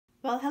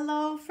Well,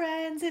 hello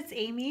friends, it's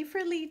Amy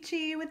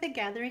Frillici with the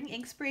Gathering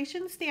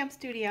Inkspiration Stamp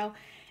Studio.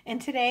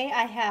 And today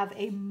I have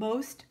a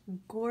most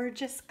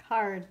gorgeous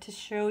card to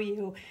show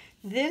you.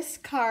 This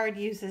card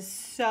uses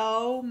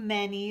so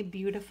many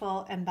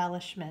beautiful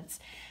embellishments.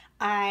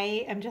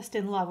 I am just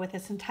in love with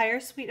this entire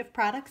suite of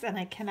products and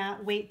I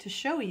cannot wait to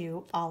show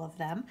you all of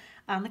them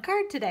on the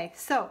card today.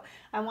 So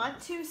I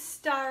want to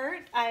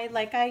start,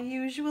 like I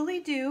usually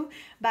do,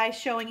 by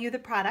showing you the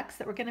products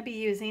that we're going to be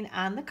using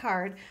on the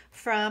card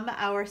from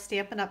our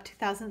Stampin' Up!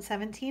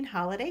 2017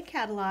 Holiday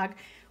Catalog.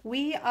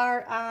 We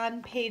are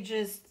on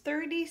pages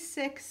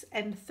 36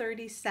 and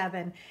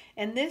 37,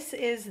 and this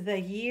is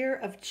the Year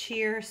of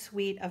Cheer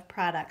suite of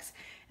products.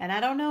 And I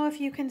don't know if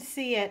you can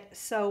see it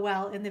so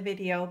well in the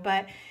video,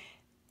 but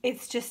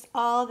it's just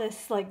all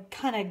this like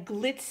kind of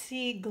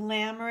glitzy,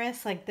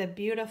 glamorous, like the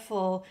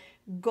beautiful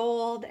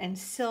gold and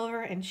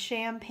silver and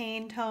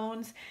champagne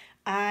tones.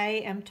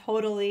 I am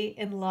totally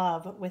in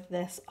love with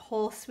this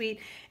whole suite.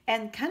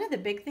 And kind of the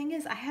big thing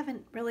is I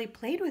haven't really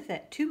played with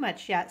it too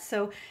much yet.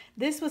 So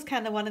this was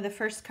kind of one of the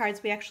first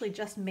cards. We actually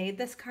just made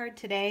this card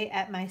today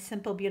at my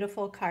Simple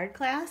Beautiful card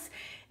class.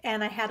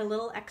 And I had a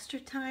little extra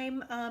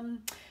time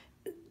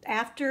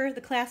after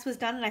the class was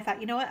done, and I thought,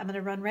 you know what, I'm going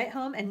to run right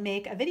home and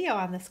make a video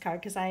on this card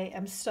because I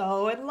am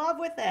so in love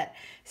with it.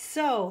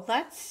 So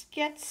let's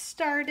get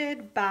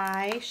started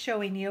by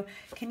showing you.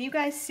 Can you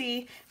guys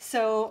see?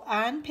 So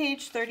on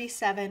page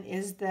 37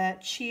 is the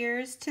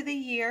Cheers to the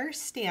Year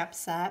stamp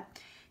set.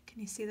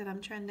 Can you see that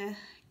I'm trying to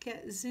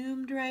get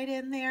zoomed right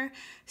in there?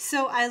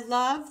 So I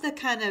love the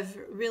kind of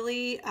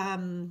really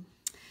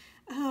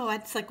oh,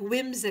 it's like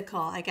whimsical,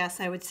 I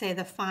guess I would say,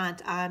 the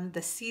font on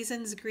the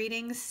Season's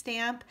Greetings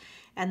stamp.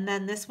 And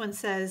then this one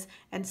says,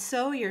 and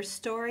so your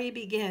story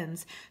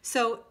begins.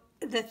 So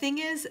the thing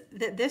is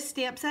that this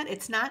stamp set,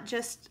 it's not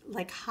just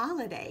like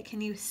holiday.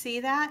 Can you see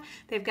that?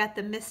 They've got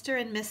the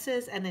Mr. and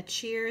Mrs. and a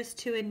cheers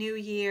to a new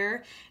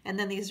year. And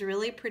then these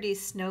really pretty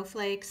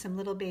snowflakes, some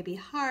little baby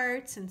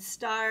hearts and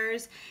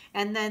stars.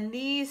 And then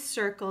these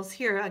circles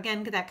here,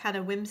 again, that kind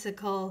of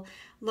whimsical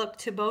look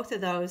to both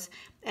of those.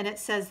 And it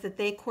says that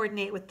they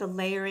coordinate with the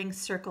layering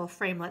circle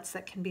framelits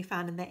that can be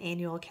found in the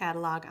annual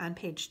catalog on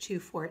page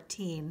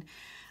 214.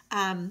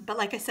 But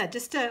like I said,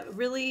 just to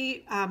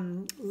really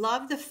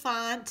love the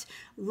font,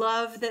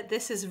 love that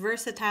this is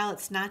versatile.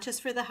 It's not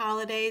just for the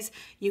holidays.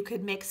 You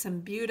could make some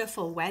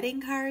beautiful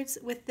wedding cards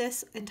with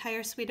this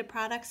entire suite of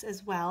products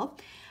as well.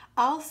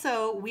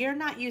 Also, we are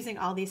not using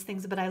all these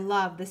things, but I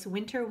love this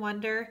Winter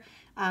Wonder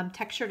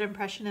textured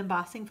impression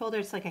embossing folder.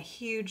 It's like a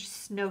huge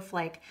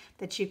snowflake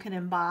that you can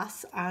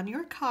emboss on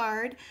your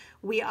card.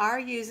 We are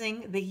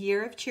using the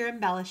Year of Cheer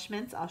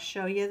embellishments. I'll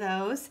show you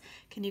those.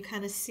 Can you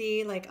kind of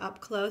see like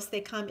up close?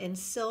 They come in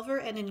silver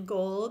and in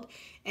gold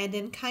and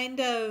in kind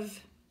of,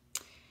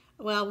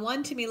 well,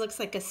 one to me looks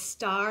like a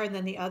star and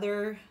then the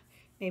other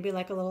maybe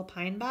like a little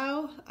pine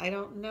bough. I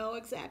don't know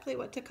exactly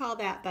what to call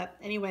that, but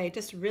anyway,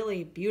 just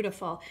really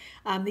beautiful.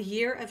 The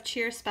Year of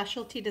Cheer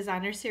Specialty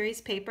Designer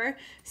Series paper.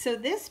 So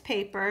this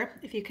paper,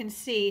 if you can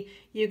see,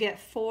 you get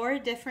 4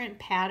 different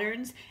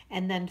patterns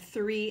and then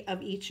 3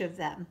 of each of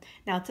them.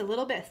 Now it's a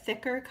little bit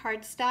thicker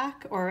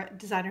cardstock, or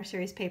designer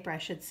series paper, I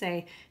should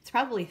say. It's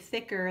probably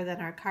thicker than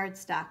our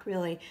cardstock,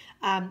 really,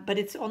 but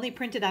it's only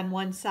printed on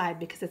one side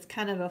because it's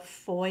kind of a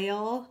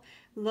foil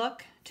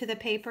look to the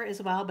paper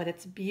as well, but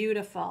it's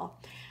beautiful.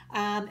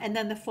 And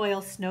then the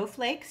Foil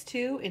Snowflakes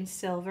too, in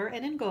silver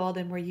and in gold,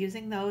 and we're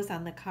using those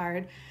on the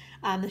card.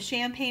 The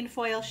champagne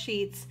foil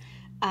sheets,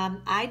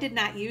 I did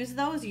not use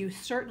those. You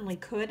certainly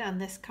could on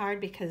this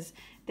card because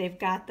they've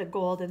got the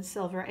gold and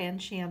silver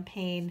and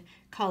champagne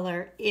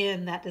color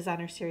in that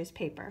designer series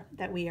paper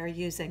that we are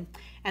using.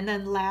 And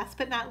then last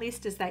but not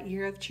least is that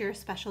Year of Cheer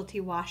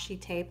specialty washi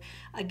tape,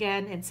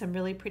 again in some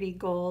really pretty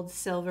gold,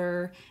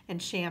 silver,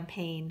 and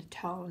champagne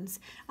tones.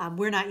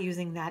 We're not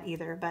using that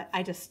either, but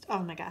I just, oh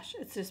my gosh,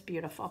 it's just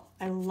beautiful.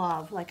 I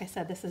love, like I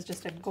said, this is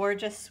just a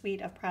gorgeous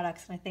suite of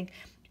products, and I think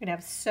you're gonna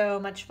have so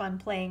much fun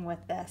playing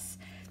with this.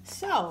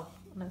 So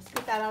I'm going to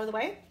scoot that out of the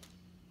way.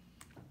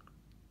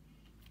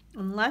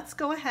 And let's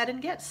go ahead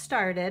and get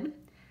started.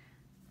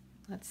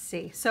 Let's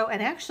see. So, and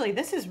actually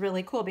this is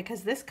really cool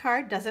because this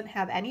card doesn't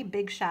have any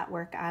big shot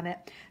work on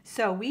it.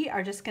 So we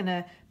are just going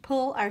to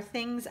pull our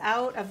things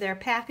out of their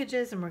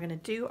packages and we're going to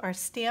do our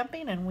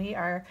stamping and we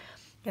are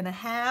going to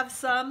have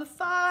some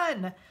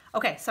fun.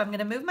 Okay, so I'm going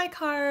to move my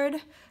card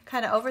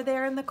kind of over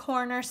there in the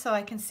corner so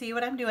I can see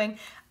what I'm doing.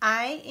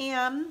 I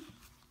am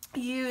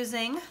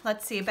using,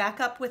 let's see, back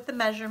up with the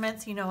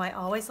measurements. You know, I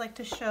always like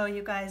to show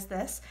you guys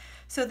this.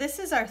 So this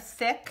is our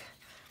thick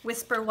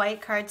Whisper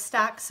White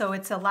cardstock, so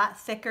it's a lot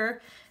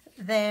thicker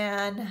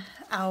than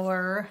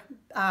our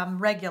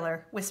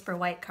regular Whisper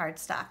White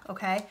cardstock,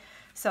 okay?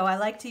 So I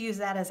like to use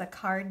that as a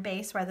card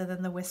base rather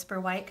than the Whisper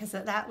White because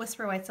that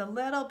Whisper White's a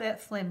little bit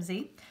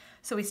flimsy.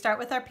 So we start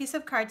with our piece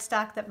of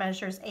cardstock that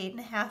measures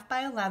 8.5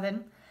 by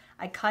 11.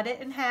 I cut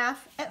it in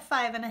half at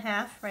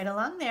 5.5, right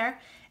along there.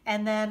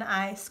 And then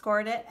I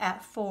scored it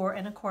at 4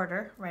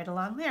 1/4 right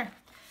along there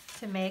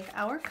to make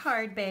our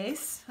card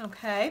base,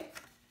 okay?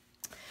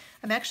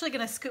 I'm actually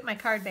going to scoop my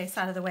card base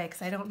out of the way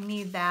because I don't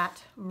need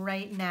that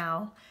right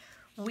now.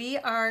 We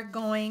are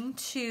going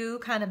to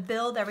kind of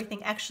build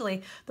everything.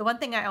 Actually, the one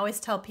thing I always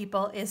tell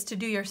people is to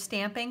do your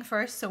stamping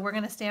first. So we're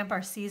going to stamp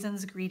our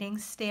Season's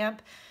Greetings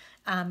stamp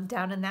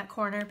down in that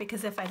corner,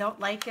 because if I don't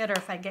like it or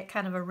if I get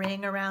kind of a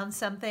ring around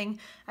something,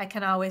 I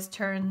can always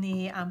turn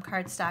the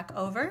cardstock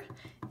over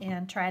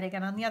and try it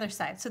again on the other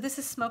side. So this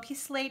is Smoky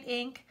Slate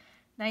ink.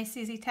 Nice,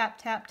 easy tap,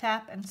 tap,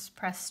 tap, and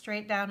press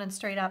straight down and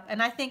straight up.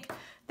 And I think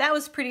that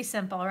was pretty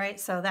simple, right?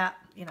 So that,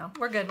 you know,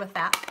 we're good with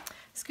that.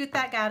 Scoot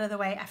that guy out of the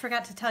way. I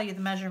forgot to tell you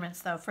the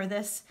measurements though. For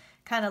this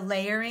kind of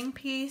layering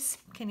piece,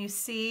 can you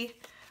see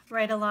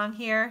right along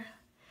here?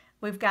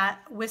 We've got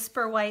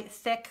Whisper White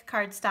thick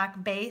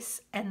cardstock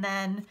base and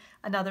then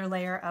another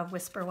layer of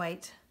Whisper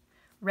White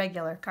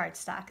regular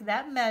cardstock.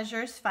 That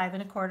measures 5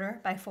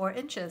 1/4 by 4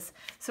 inches.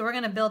 So we're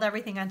going to build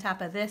everything on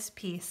top of this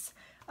piece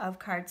of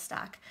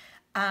cardstock.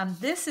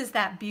 This is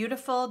that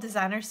beautiful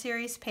designer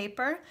series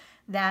paper,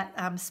 that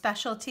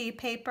specialty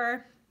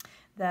paper.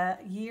 The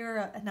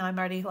year, now I'm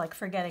already like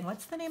forgetting,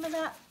 what's the name of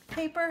that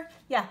paper?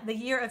 Yeah, the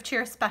Year of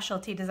Cheer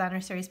specialty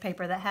designer series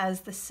paper that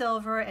has the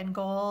silver and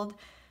gold.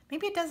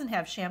 Maybe it doesn't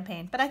have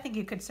champagne, but I think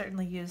you could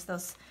certainly use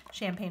those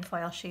champagne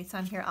foil sheets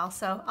on here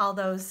also. All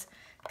those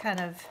kind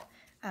of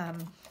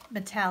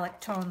metallic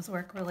tones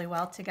work really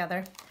well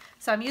together.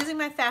 So I'm using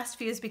my fast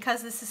fuse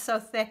because this is so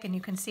thick, and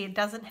you can see it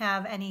doesn't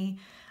have any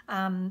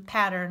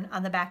pattern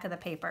on the back of the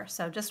paper.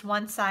 So just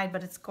one side,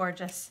 but it's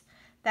gorgeous.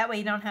 That way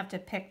you don't have to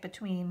pick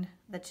between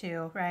the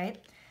two,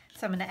 right?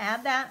 So I'm going to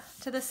add that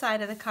to the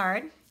side of the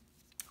card.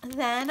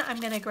 Then I'm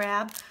going to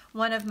grab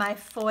one of my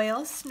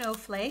Foil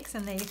Snowflakes,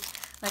 and they,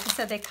 like I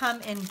said, they come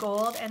in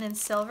gold and in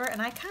silver,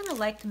 and I kind of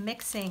liked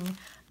mixing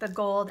the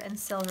gold and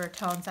silver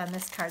tones on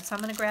this card. So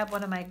I'm going to grab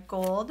one of my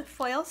gold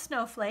Foil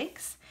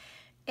Snowflakes,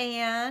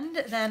 and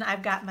then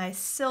I've got my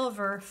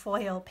silver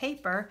foil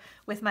paper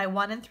with my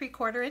 1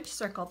 3/4 inch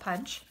circle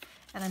punch,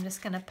 and I'm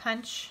just going to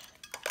punch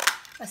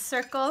a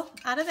circle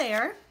out of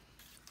there.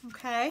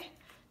 Okay,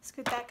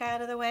 scoot that guy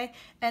out of the way.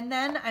 And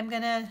then I'm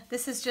gonna,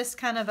 this is just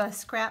kind of a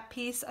scrap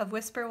piece of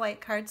Whisper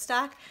White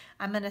cardstock.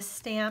 I'm gonna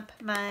stamp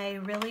my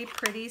really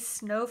pretty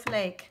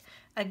snowflake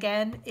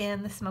again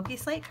in the Smoky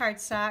Slate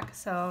cardstock.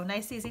 So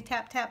nice, easy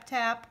tap, tap,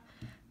 tap.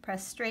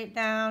 Press straight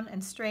down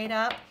and straight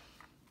up.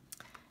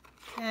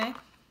 Okay.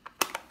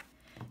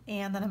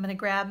 And then I'm gonna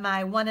grab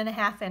my 1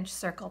 1/2 inch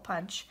circle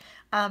punch.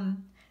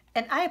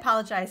 And I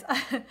apologize.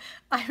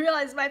 I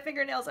realize my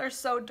fingernails are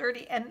so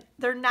dirty, and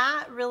they're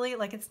not really,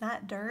 like, it's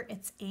not dirt,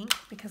 it's ink,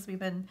 because we've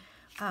been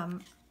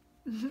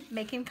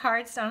making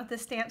cards down at the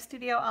stamp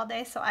studio all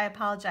day, so I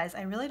apologize.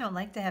 I really don't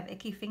like to have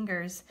icky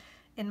fingers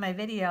in my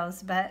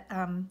videos, but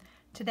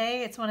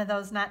today it's one of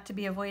those not to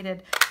be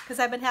avoided, because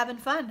I've been having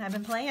fun. I've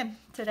been playing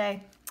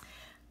today.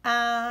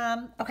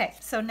 Okay,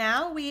 so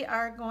now we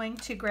are going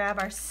to grab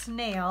our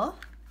snail,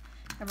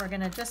 and we're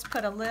going to just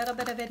put a little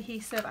bit of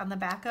adhesive on the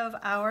back of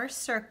our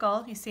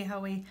circle. You see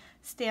how we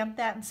stamped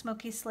that in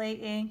Smoky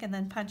Slate ink and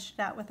then punched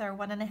that with our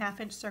 1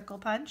 1/2 inch circle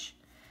punch.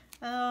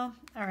 Oh,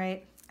 all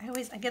right.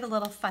 I get a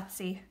little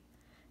futzy.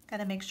 Got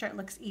to make sure it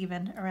looks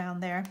even around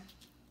there.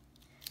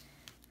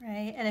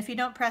 Right, and if you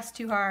don't press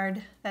too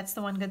hard, that's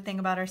the one good thing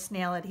about our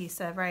snail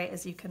adhesive, right,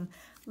 is you can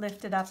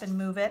lift it up and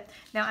move it.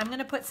 Now I'm going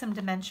to put some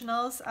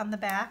dimensionals on the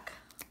back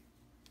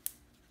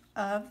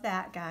of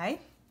that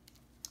guy.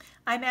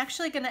 I'm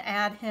actually going to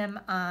add him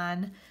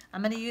on.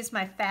 I'm going to use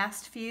my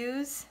fast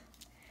fuse,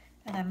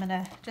 and I'm going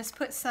to just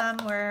put some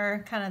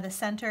where kind of the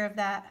center of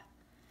that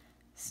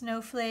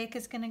snowflake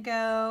is going to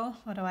go.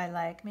 What do I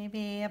like?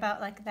 Maybe about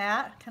like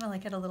that. Kind of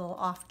like it a little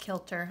off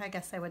kilter, I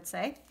guess I would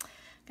say.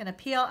 I'm going to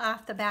peel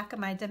off the back of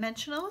my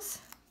dimensionals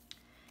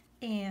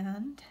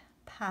and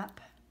pop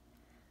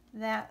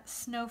that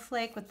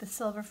snowflake with the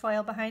silver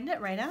foil behind it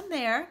right on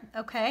there.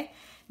 Okay,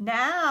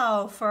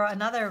 now for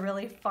another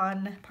really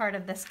fun part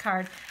of this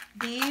card.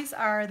 These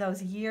are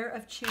those Year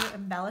of Cheer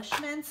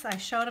embellishments. I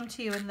showed them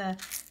to you in the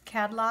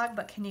catalog,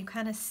 but can you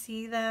kind of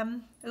see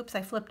them? Oops,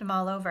 I flipped them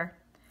all over.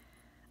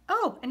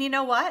 Oh, and you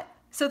know what?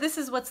 So this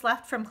is what's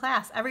left from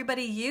class.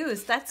 Everybody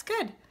used, that's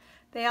good.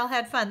 They all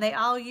had fun. They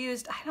all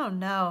used, I don't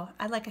know,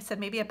 like I said,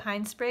 maybe a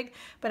pine sprig,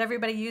 but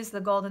everybody used the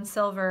gold and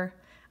silver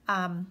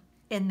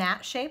in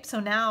that shape. So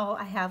now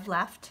I have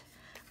left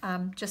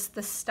just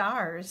the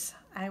stars,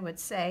 I would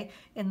say,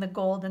 in the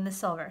gold and the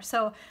silver.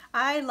 So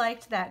I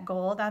liked that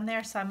gold on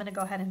there, so I'm going to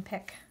go ahead and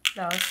pick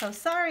those. So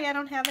sorry I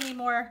don't have any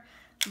more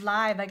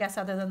live, I guess,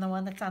 other than the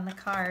one that's on the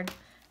card.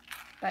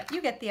 But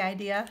you get the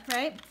idea,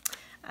 right?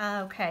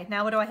 Okay,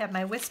 now what do I have?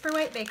 My Whisper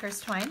White Baker's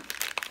Twine.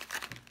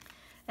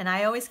 And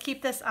I always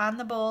keep this on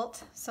the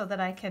bolt so that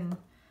I can,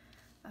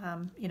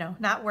 you know,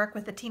 not work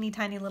with a teeny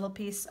tiny little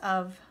piece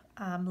of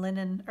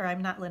linen, or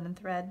I'm not linen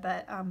thread,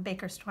 but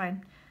baker's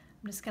twine.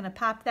 I'm just going to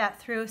pop that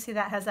through. See,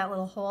 that has that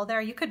little hole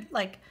there. You could,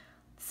 like,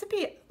 this would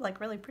be like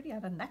really pretty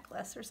on a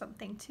necklace or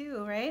something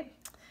too, right?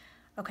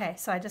 Okay,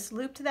 so I just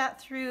looped that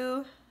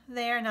through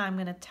there. Now I'm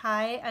going to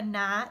tie a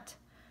knot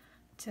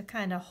to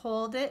kind of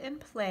hold it in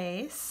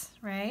place,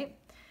 right?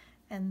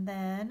 And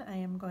then I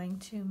am going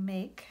to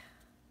make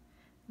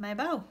my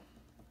bow.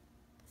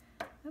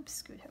 Oops,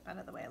 scoot him out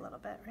of the way a little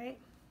bit, right?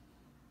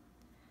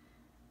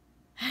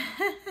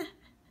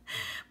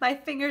 My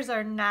fingers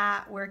are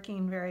not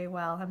working very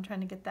well. I'm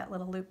trying to get that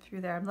little loop through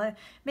there. I'm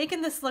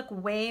making this look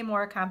way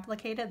more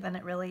complicated than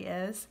it really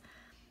is.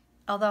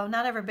 Although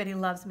not everybody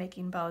loves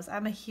making bows.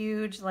 I'm a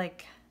huge,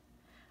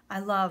 I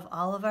love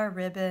all of our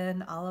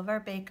ribbon, all of our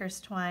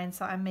baker's twine,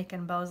 so I'm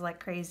making bows like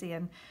crazy,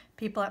 and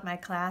people at my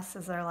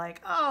classes are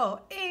like, oh,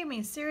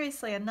 Amy,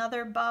 seriously,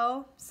 another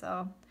bow?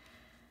 So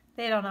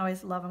they don't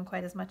always love them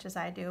quite as much as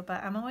I do,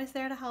 but I'm always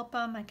there to help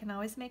them. I can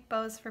always make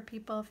bows for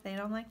people if they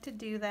don't like to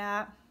do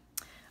that.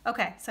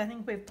 Okay, so I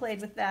think we've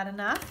played with that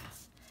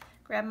enough.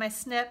 Grab my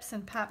snips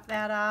and pop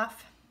that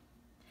off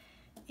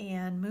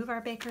and move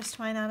our baker's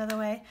twine out of the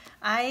way.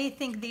 I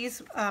think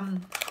these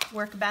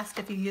work best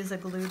if you use a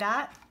glue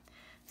dot.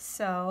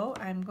 So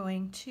I'm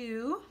going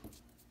to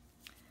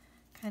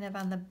kind of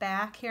on the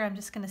back here, I'm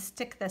just going to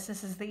stick this.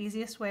 This is the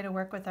easiest way to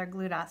work with our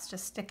glue dots.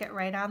 Just stick it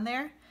right on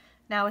there.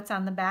 Now it's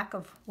on the back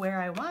of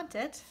where I want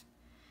it,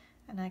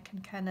 and I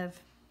can kind of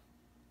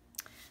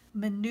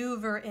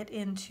maneuver it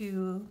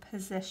into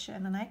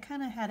position. And I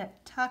kind of had it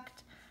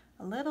tucked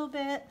a little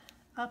bit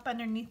up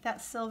underneath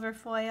that silver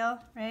foil,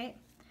 right?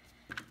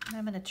 And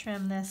I'm going to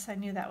trim this. I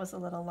knew that was a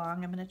little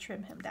long. I'm going to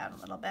trim him down a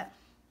little bit.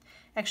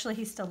 Actually,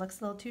 he still looks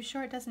a little too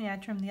short, doesn't he? I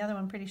trimmed the other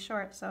one pretty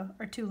short, so,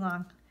 or too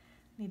long.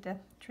 Need to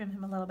trim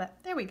him a little bit.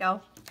 There we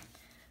go.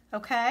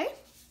 Okay.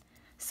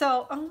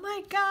 So, oh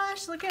my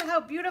gosh, look at how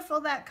beautiful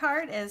that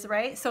card is,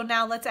 right? So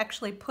now let's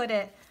actually put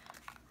it,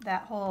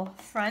 that whole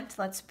front,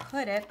 let's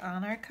put it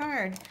on our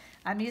card.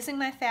 I'm using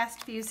my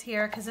fast fuse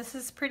here because this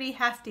is pretty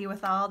hefty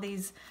with all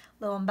these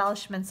little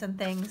embellishments and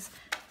things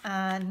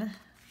on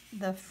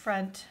the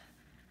front,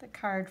 the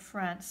card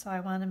front. So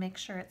I want to make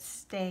sure it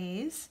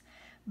stays.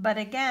 But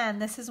again,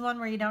 this is one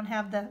where you don't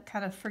have the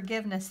kind of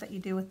forgiveness that you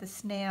do with the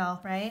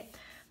snail, right?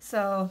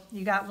 So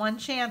you got one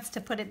chance to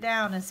put it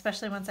down,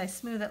 especially once I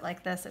smooth it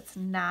like this, it's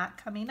not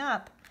coming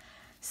up.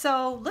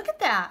 So look at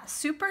that,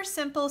 super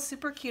simple,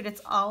 super cute.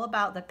 It's all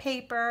about the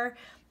paper,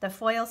 the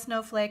foil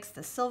snowflakes,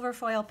 the silver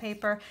foil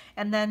paper,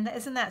 and then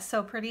isn't that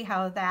so pretty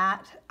how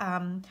that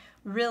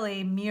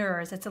really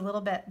mirrors. It's a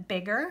little bit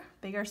bigger,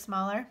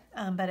 smaller,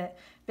 but it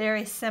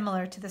very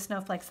similar to the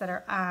snowflakes that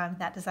are on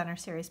that designer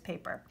series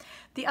paper.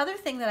 The other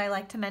thing that I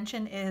like to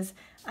mention is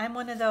I'm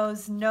one of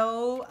those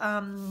no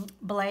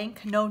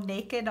blank, no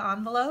naked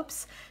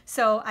envelopes.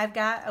 So I've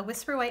got a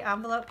Whisper White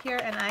envelope here,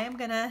 and I am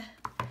gonna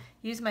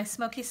use my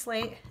Smoky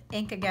Slate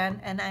ink again,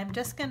 and I'm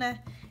just gonna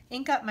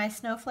ink up my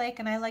snowflake,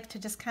 and I like to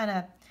just kind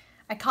of,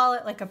 I call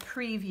it like a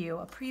preview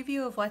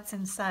of what's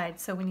inside.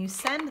 So when you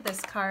send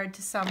this card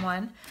to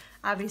someone,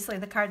 obviously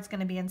the card's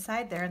gonna be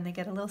inside there, and they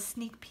get a little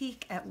sneak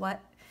peek at what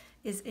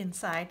is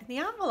inside the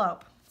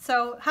envelope.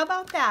 So how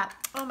about that?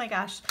 Oh my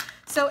gosh.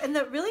 So, and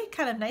the really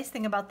kind of nice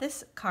thing about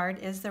this card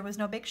is there was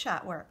no big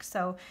shot work.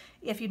 So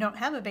if you don't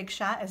have a big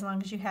shot, as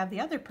long as you have the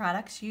other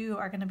products, you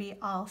are gonna be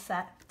all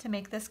set to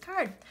make this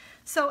card.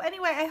 So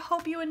anyway, I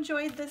hope you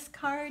enjoyed this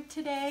card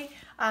today.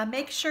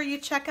 Make sure you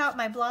check out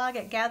my blog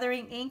at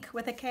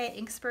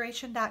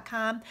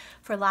gatheringink.com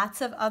for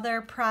lots of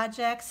other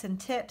projects and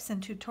tips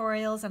and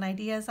tutorials and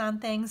ideas on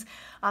things.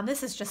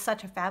 This is just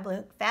such a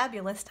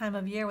fabulous time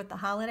of year with the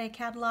holiday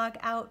catalog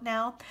out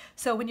now.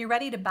 So when you're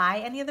ready to buy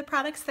any of the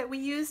products that we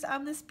used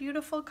on this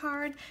beautiful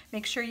card,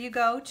 make sure you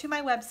go to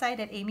my website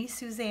at Amy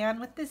Suzanne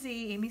with the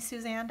Z,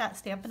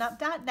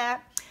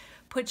 amysuzanne.stampinup.net.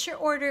 Put your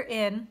order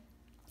in.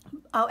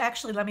 Oh,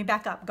 actually, let me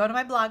back up. Go to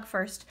my blog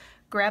first.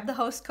 Grab the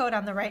host code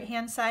on the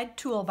right-hand side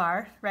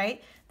toolbar,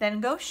 right? Then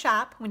go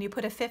shop. When you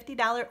put a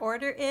 $50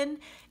 order in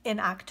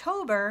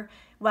October,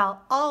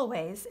 well,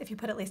 always, if you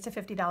put at least a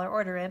 $50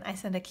 order in, I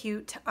send a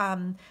cute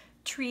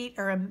treat,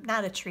 or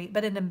not a treat,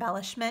 but an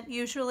embellishment,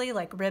 usually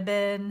like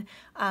ribbon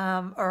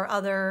or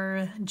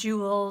other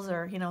jewels,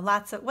 or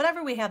lots of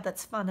whatever we have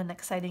that's fun and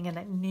exciting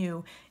and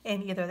new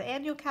in either the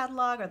annual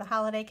catalog or the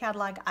holiday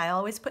catalog. I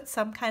always put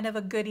some kind of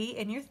a goodie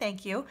in your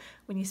thank you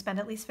when you spend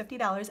at least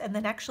 $50. And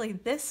then actually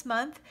this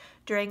month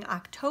during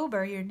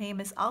October, your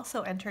name is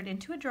also entered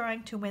into a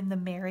drawing to win the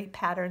Mary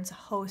Patterns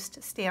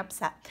Host stamp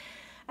set.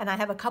 And I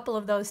have a couple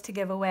of those to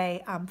give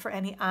away for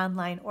any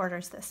online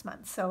orders this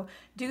month. So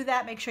do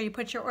that. Make sure you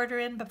put your order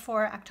in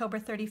before October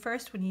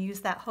 31st. When you use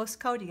that host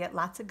code, you get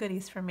lots of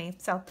goodies from me.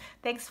 So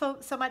thanks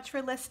so much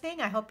for listening.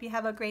 I hope you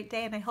have a great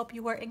day, and I hope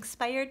you were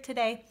inspired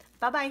today.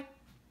 Bye-bye.